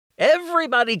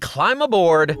Everybody climb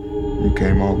aboard. You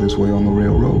came all this way on the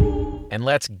railroad. And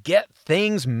let's get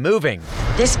things moving.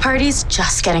 This party's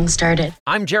just getting started.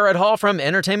 I'm Jared Hall from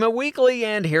Entertainment Weekly,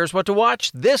 and here's what to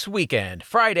watch this weekend,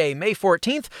 Friday, May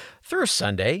 14th through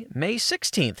Sunday, May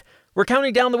 16th. We're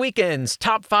counting down the weekend's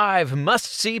top 5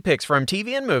 must-see picks from TV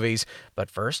and movies. But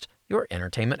first, your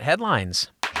entertainment headlines.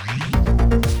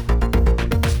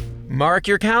 Mark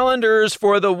your calendars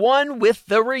for the one with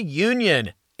the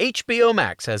reunion. HBO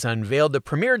Max has unveiled the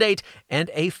premiere date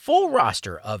and a full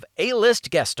roster of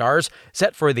A-list guest stars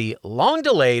set for the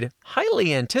long-delayed,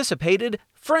 highly anticipated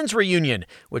Friends reunion,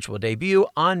 which will debut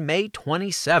on May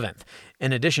 27th.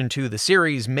 In addition to the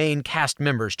series' main cast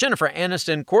members Jennifer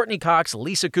Aniston, Courtney Cox,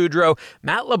 Lisa Kudrow,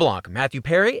 Matt LeBlanc, Matthew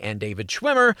Perry, and David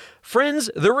Schwimmer,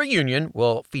 Friends The Reunion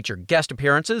will feature guest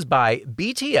appearances by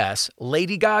BTS,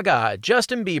 Lady Gaga,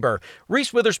 Justin Bieber,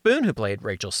 Reese Witherspoon, who played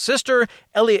Rachel's sister,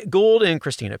 Elliot Gould and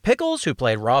Christina Pickles, who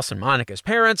played Ross and Monica's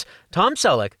parents, Tom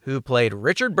Selleck, who played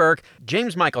Richard Burke,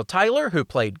 James Michael Tyler, who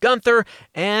played Gunther,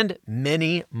 and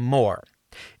many more.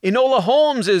 Enola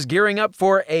Holmes is gearing up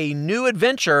for a new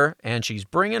adventure, and she's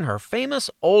bringing her famous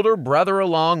older brother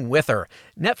along with her.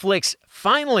 Netflix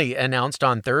finally announced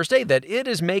on Thursday that it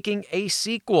is making a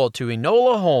sequel to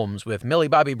Enola Holmes, with Millie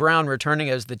Bobby Brown returning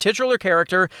as the titular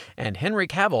character and Henry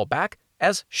Cavill back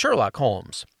as Sherlock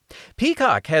Holmes.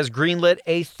 Peacock has greenlit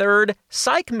a third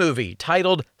Psych movie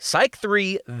titled Psych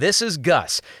 3: This Is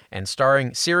Gus, and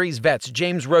starring series vets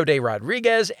James Roday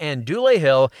Rodriguez and Dule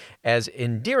Hill as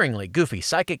endearingly goofy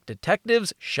psychic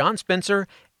detectives Sean Spencer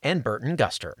and Burton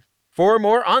Guster. For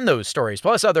more on those stories,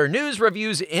 plus other news,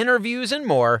 reviews, interviews, and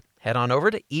more, head on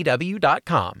over to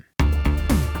EW.com.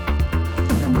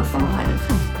 Number 5.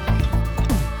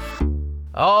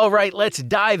 All right, let's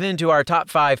dive into our top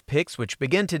 5 picks, which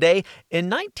begin today in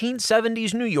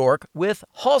 1970s New York with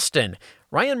Halston.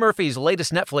 Ryan Murphy's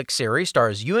latest Netflix series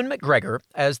stars Ewan McGregor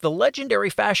as the legendary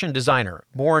fashion designer,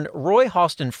 born Roy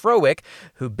Halston Frowick,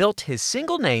 who built his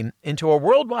single name into a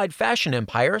worldwide fashion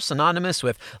empire synonymous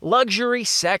with luxury,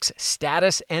 sex,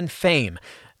 status, and fame.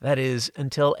 That is,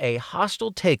 until a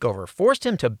hostile takeover forced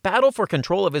him to battle for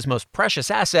control of his most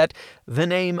precious asset, the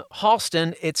name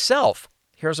Halston itself.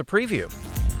 Here's a preview.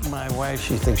 My wife,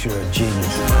 she thinks you're a genius.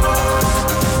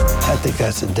 I think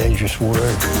that's a dangerous word.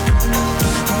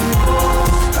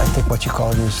 I think once you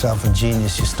call yourself a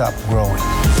genius, you stop growing.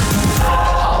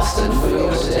 Halston for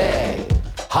your today.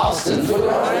 Halston for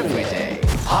your everyday.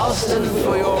 Halston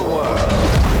for your world.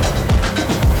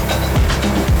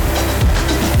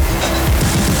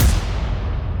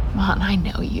 Mon, I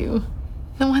know you.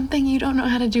 The one thing you don't know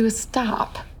how to do is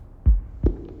stop.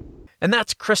 And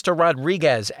that's Krista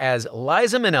Rodriguez as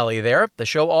Liza Minnelli there. The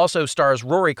show also stars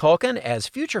Rory Culkin as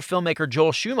future filmmaker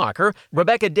Joel Schumacher,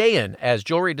 Rebecca Dayan as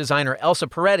jewelry designer Elsa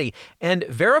Peretti, and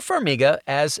Vera Farmiga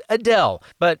as Adele.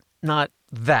 But not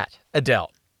that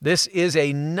Adele. This is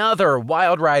another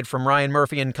wild ride from Ryan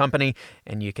Murphy and Company,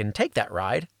 and you can take that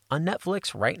ride on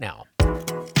Netflix right now.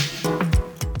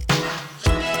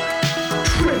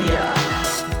 Trivia.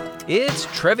 It's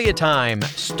trivia time.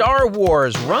 Star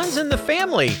Wars runs in the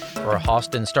family. For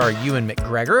Halston star Ewan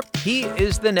McGregor, he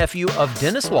is the nephew of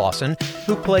Dennis Lawson,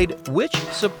 who played which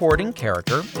supporting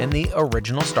character in the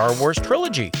original Star Wars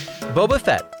trilogy? Boba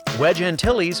Fett, Wedge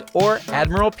Antilles, or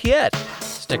Admiral Piet?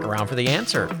 Stick around for the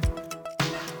answer.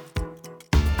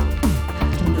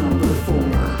 Number 4.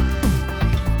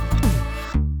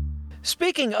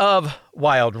 Speaking of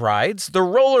wild rides, the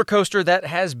roller coaster that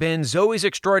has been Zoey's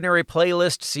Extraordinary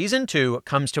Playlist Season 2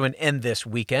 comes to an end this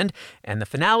weekend, and the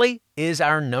finale is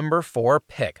our number 4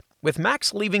 pick. With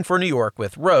Max leaving for New York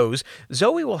with Rose,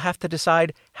 Zoey will have to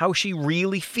decide how she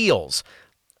really feels.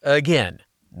 Again,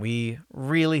 we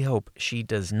really hope she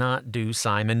does not do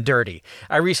Simon dirty.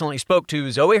 I recently spoke to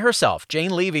Zoey herself,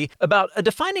 Jane Levy, about a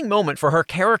defining moment for her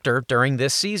character during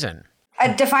this season.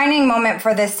 A defining moment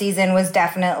for this season was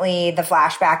definitely the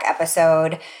flashback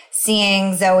episode,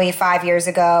 seeing Zoey 5 years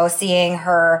ago, seeing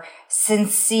her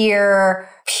sincere,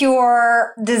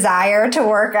 pure desire to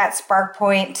work at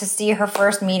SparkPoint, to see her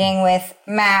first meeting with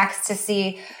Max, to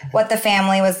see what the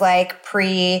family was like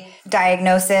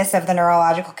pre-diagnosis of the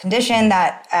neurological condition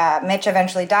that Mitch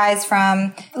eventually dies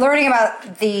from. Learning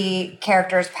about the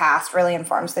character's past really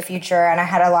informs the future, and I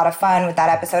had a lot of fun with that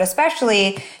episode,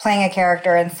 especially playing a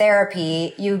character in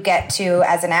therapy. You get to,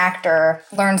 as an actor,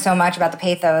 learn so much about the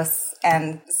pathos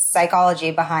and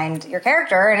psychology behind your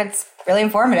character, and it's really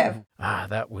informative.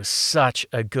 That was such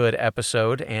a good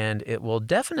episode, and it will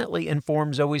definitely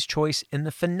inform Zoey's choice in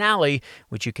the finale,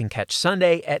 which you can catch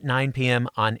Sunday at 9 p.m.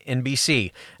 on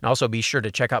NBC. And also be sure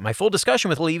to check out my full discussion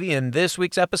with Levy in this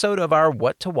week's episode of our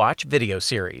What to Watch video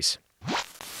series.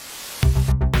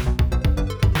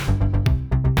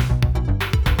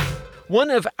 One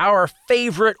of our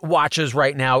favorite watches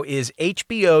right now is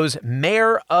HBO's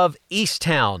Mayor of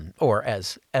Easttown, or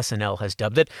as SNL has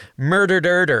dubbed it,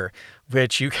 Murder-Durder,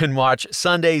 which you can watch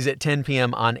Sundays at 10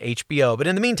 p.m. on HBO. But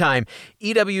in the meantime,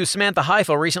 EW's Samantha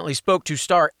Heifel recently spoke to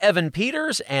star Evan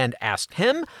Peters and asked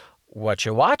him, "What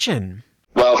you watching?"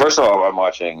 Well, first of all, I'm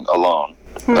watching Alone,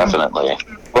 definitely.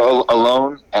 Well,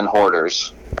 Alone and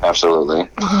Hoarders, absolutely.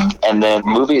 And then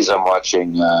movies, I'm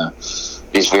watching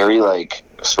these very,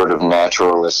 sort of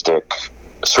naturalistic,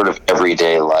 sort of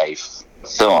everyday life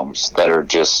films that are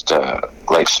just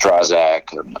like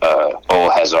Strazak, and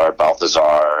Hazard,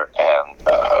 Balthazar, and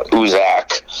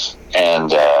Uzak,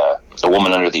 and The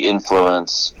Woman Under the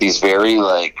Influence. These very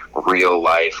real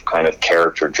life kind of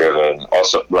character driven.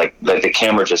 Also, the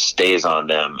camera just stays on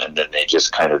them, and then they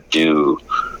just kind of do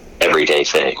everyday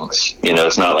things.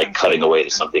 It's not like cutting away to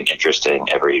something interesting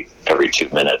every 2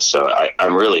 minutes. So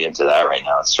I'm really into that right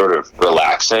now. It's sort of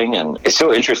relaxing, and it's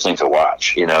so interesting to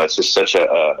watch. It's just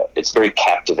it's very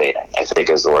captivating, I think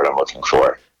is the word I'm looking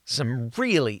for. Some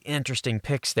really interesting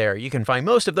picks there. You can find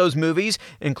most of those movies,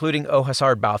 including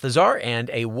Hazard, Balthazar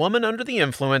and A Woman Under the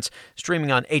Influence,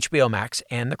 streaming on HBO Max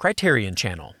and the Criterion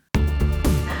Channel.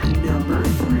 Number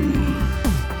 3.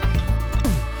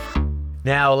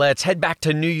 Now let's head back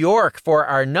to New York for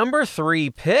our number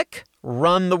 3 pick,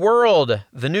 Run the World.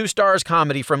 The new Starz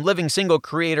comedy from Living Single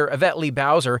creator Yvette Lee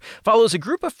Bowser follows a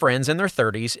group of friends in their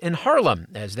 30s in Harlem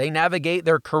as they navigate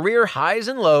their career highs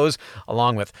and lows,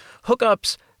 along with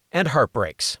hookups and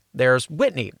heartbreaks. There's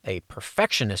Whitney, a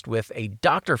perfectionist with a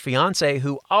doctor fiancé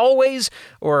who always,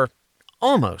 or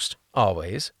almost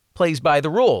always, plays by the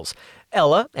rules.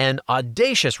 Ella, an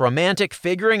audacious romantic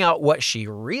figuring out what she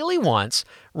really wants.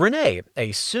 Renee,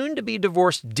 a soon-to-be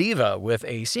divorced diva with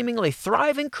a seemingly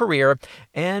thriving career.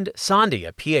 And Sandy,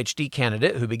 a PhD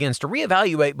candidate who begins to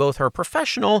reevaluate both her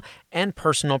professional and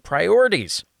personal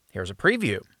priorities. Here's a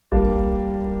preview.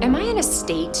 Am I in a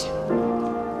state?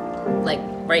 Like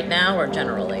right now or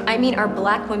generally? I mean, are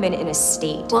black women in a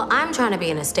state? Well, I'm trying to be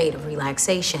in a state of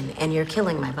relaxation, and you're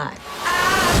killing my vibe.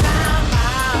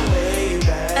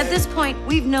 At this point,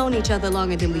 we've known each other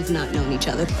longer than we've not known each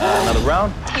other. Another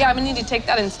round? Yeah, we need to take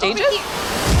that in stages.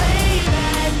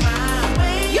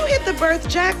 You hit the birth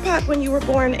jackpot when you were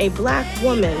born a black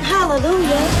woman.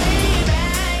 Hallelujah.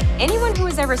 Anyone who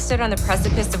has ever stood on the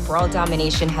precipice of world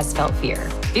domination has felt fear.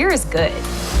 Fear is good.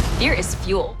 Fear is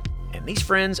fuel. And these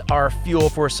friends are fuel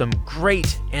for some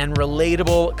great and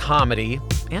relatable comedy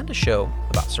and a show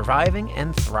about surviving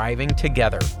and thriving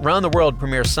together. Run the World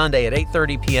premieres Sunday at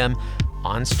 8:30 p.m.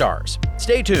 on Starz.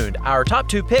 Stay tuned. Our top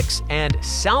 2 picks and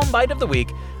soundbite of the week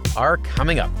are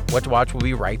coming up. What to Watch will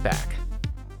be right back.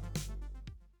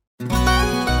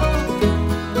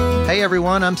 Hey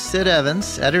everyone, I'm Sid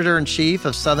Evans, editor-in-chief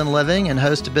of Southern Living and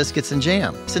host of Biscuits and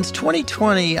Jam. Since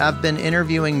 2020, I've been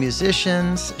interviewing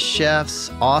musicians,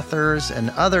 chefs, authors,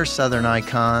 and other Southern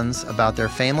icons about their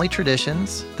family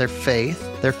traditions, their faith,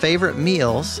 their favorite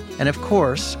meals, and of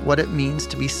course, what it means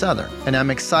to be Southern. And I'm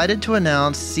excited to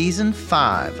announce Season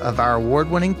 5 of our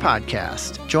award-winning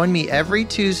podcast. Join me every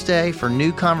Tuesday for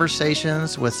new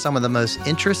conversations with some of the most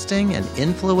interesting and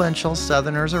influential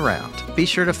Southerners around. Be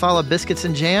sure to follow Biscuits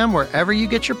and Jam wherever you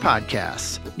get your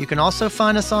podcasts. You can also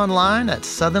find us online at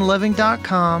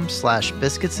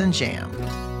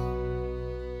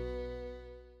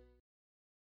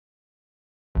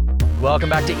southernliving.com/biscuitsandjam.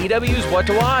 Welcome back to EW's What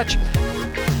to Watch.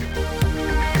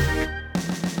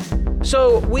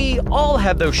 So we all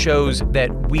have those shows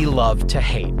that we love to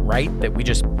hate, right? That we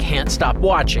just can't stop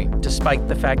watching, despite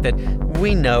the fact that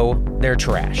we know they're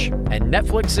trash. And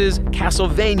Netflix's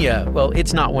Castlevania, well,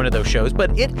 it's not one of those shows,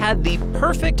 but it had the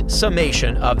perfect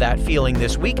summation of that feeling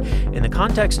this week in the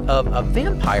context of a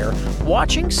vampire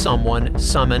watching someone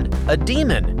summon a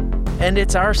demon. And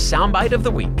it's our soundbite of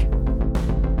the week.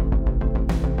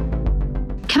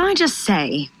 Can I just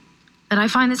say that I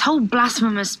find this whole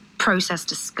blasphemous process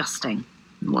disgusting?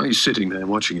 Why are you sitting there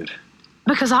watching it?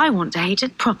 Because I want to hate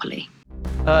it properly.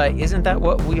 Isn't that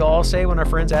what we all say when our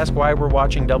friends ask why we're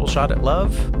watching Double Shot at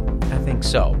Love? I think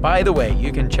so. By the way,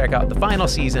 you can check out the final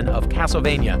season of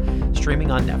Castlevania streaming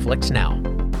on Netflix now.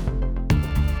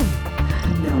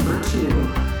 Number 2.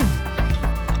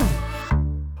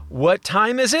 What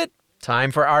time is it?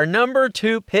 Time for our number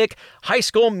 2 pick, High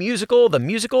School Musical,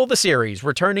 the series,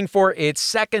 returning for its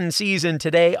 2nd season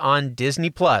today on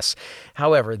Disney+.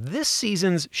 However, this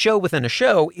season's show within a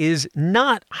show is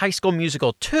not High School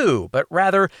Musical 2, but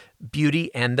rather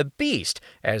Beauty and the Beast,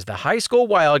 as the high school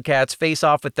Wildcats face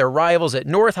off with their rivals at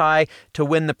North High to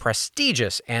win the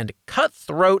prestigious and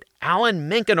cutthroat Alan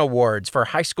Menken Awards for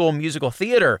High School Musical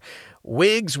Theater.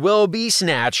 Wigs will be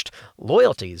snatched,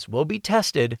 loyalties will be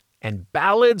tested, and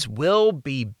ballads will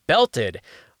be belted.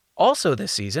 Also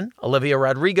this season, Olivia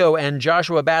Rodrigo and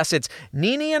Joshua Bassett's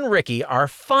Nene and Ricky are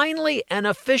finally an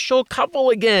official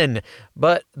couple again,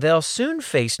 but they'll soon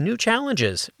face new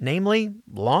challenges, namely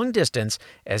long distance,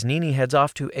 as Nene heads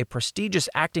off to a prestigious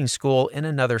acting school in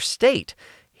another state.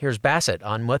 Here's Bassett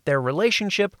on what their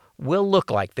relationship will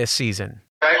look like this season.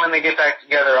 Right when they get back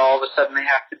together, all of a sudden they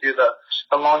have to do the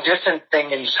long distance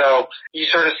thing, and so you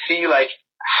sort of see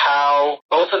how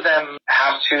both of them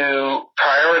have to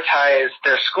prioritize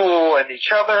their school and each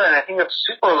other, and I think that's a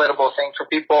super relatable thing for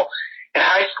people in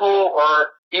high school or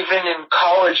even in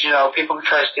college. People who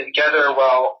try to stay together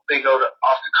while they go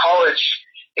off to college,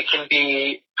 it can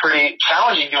be pretty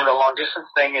challenging doing a long distance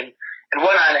thing and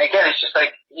whatnot. And again, it's just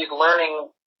he's learning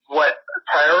what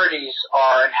priorities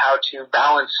are and how to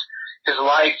balance his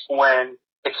life when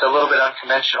it's a little bit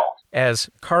unconventional. As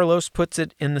Carlos puts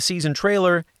it in the season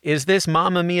trailer, is this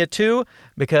Mamma Mia 2?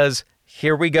 Because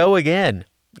here we go again.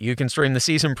 You can stream the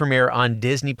season premiere on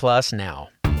Disney Plus now.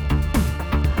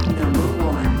 Number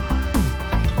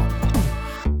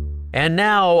 1. And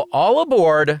now, all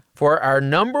aboard for our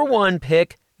number 1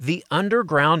 pick, The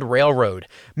Underground Railroad.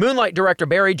 Moonlight director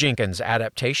Barry Jenkins'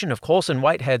 adaptation of Colson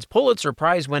Whitehead's Pulitzer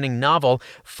Prize-winning novel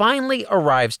finally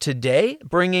arrives today,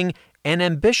 bringing an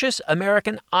ambitious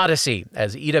American odyssey,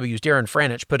 as EW's Darren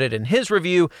Franich put it in his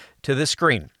review, to the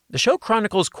screen. The show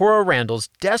chronicles Cora Randall's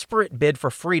desperate bid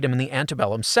for freedom in the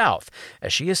antebellum South,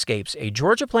 as she escapes a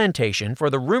Georgia plantation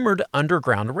for the rumored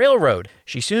Underground Railroad.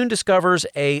 She soon discovers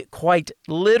a quite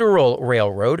literal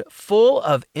railroad full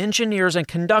of engineers and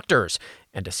conductors,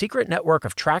 and a secret network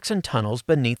of tracks and tunnels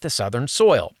beneath the southern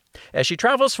soil. As she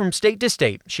travels from state to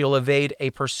state, she'll evade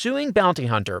a pursuing bounty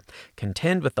hunter,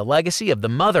 contend with the legacy of the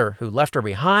mother who left her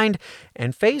behind,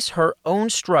 and face her own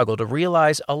struggle to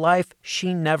realize a life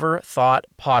she never thought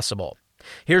possible.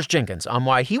 Here's Jenkins on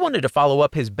why he wanted to follow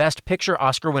up his Best Picture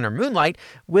Oscar winner Moonlight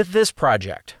with this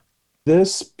project.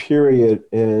 This period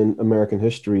in American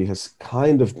history has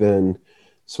kind of been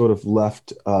sort of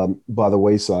left by the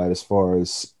wayside as far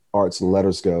as arts and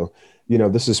letters go.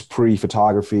 This is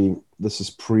pre-photography. This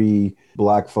is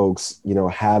pre-Black folks,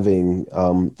 having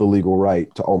the legal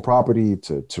right to own property,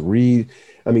 to read.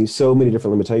 I mean, so many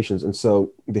different limitations. And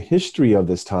so the history of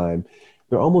this time,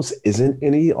 there almost isn't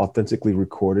any authentically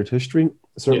recorded history,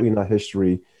 certainly not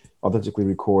history authentically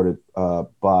recorded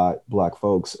by Black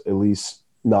folks, at least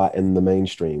not in the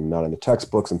mainstream, not in the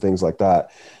textbooks and things like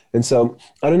that. And so,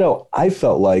 I don't know, I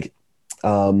felt like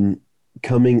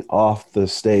coming off the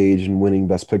stage and winning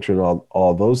Best Picture and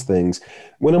all those things,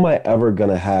 when am I ever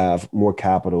going to have more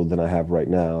capital than I have right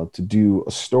now to do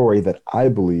a story that I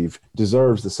believe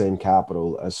deserves the same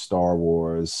capital as Star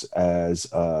Wars, as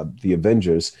the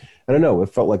Avengers? I don't know, it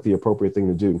felt like the appropriate thing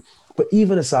to do. But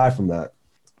even aside from that,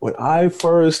 when I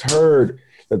first heard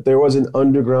that there was an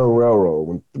Underground Railroad,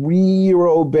 when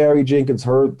 3-year-old Barry Jenkins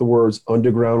heard the words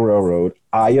Underground Railroad,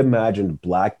 I imagined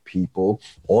Black people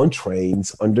on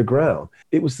trains underground.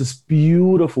 It was this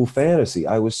beautiful fantasy.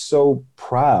 I was so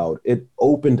proud. It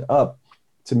opened up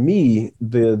to me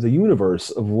the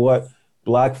universe of what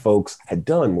Black folks had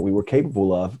done, what we were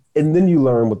capable of. And then you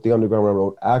learn what the Underground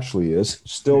Railroad actually is.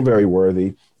 Still very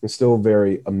worthy and still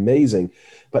very amazing.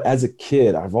 But as a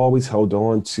kid, I've always held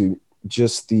on to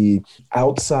just the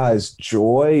outsized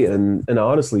joy and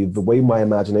honestly, the way my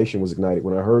imagination was ignited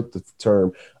when I heard the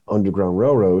term Underground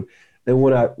Railroad. And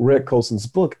when I read Colson's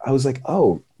book, I was like,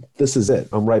 oh, this is it.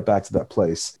 I'm right back to that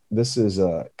place. This is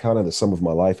kind of the sum of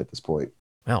my life at this point.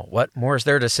 Well, what more is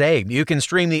there to say? You can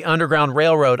stream The Underground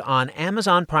Railroad on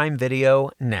Amazon Prime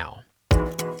Video now.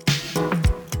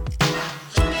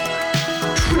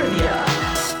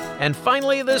 And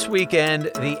finally this weekend,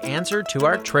 the answer to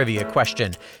our trivia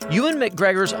question. Ewan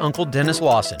McGregor's uncle Dennis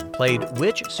Lawson played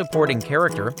which supporting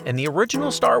character in the original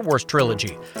Star Wars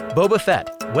trilogy? Boba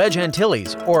Fett, Wedge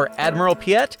Antilles, or Admiral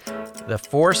Piet? The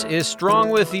Force is strong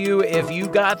with you if you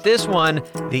got this one.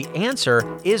 The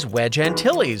answer is Wedge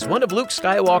Antilles, one of Luke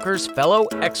Skywalker's fellow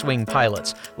X-Wing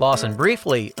pilots. Lawson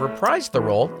briefly reprised the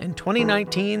role in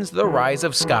 2019's The Rise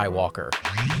of Skywalker.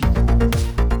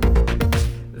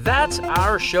 That's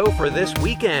our show for this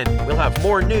weekend. We'll have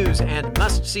more news and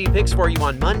must-see picks for you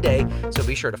on Monday, so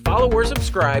be sure to follow or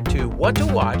subscribe to What to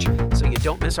Watch so you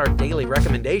don't miss our daily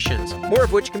recommendations, more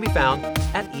of which can be found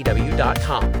at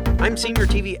EW.com. I'm Senior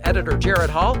TV Editor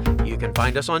Jared Hall. You can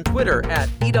find us on Twitter at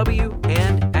EW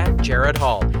and at Jared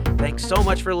Hall. Thanks so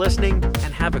much for listening,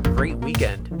 and have a great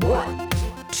weekend. What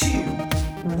to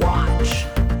watch?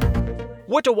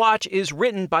 What to Watch is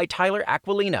written by Tyler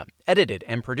Aquilina, edited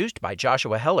and produced by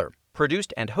Joshua Heller,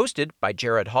 produced and hosted by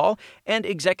Jared Hall, and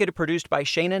executive produced by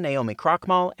Shayna Naomi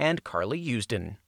Krochmal and Carly Usden.